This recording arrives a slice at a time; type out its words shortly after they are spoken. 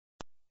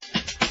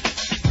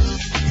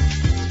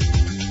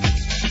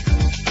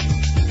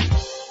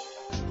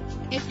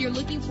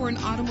looking for an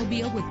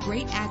automobile with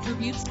great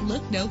attributes,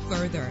 look no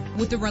further.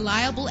 With a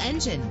reliable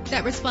engine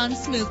that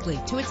responds smoothly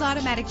to its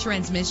automatic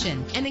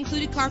transmission, an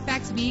included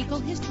Carfax Vehicle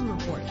History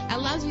Report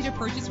allows you to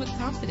purchase with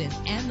confidence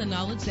and the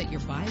knowledge that your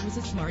buy was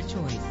a smart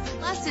choice.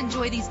 Plus,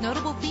 enjoy these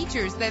notable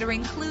features that are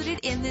included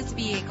in this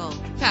vehicle: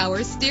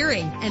 Power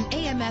steering and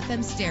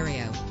AM/FM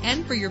stereo.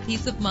 And for your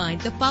peace of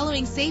mind, the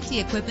following safety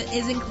equipment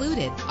is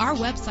included. Our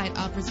website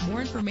offers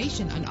more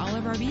information on all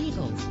of our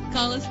vehicles.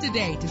 Call us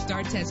today to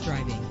start test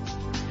driving.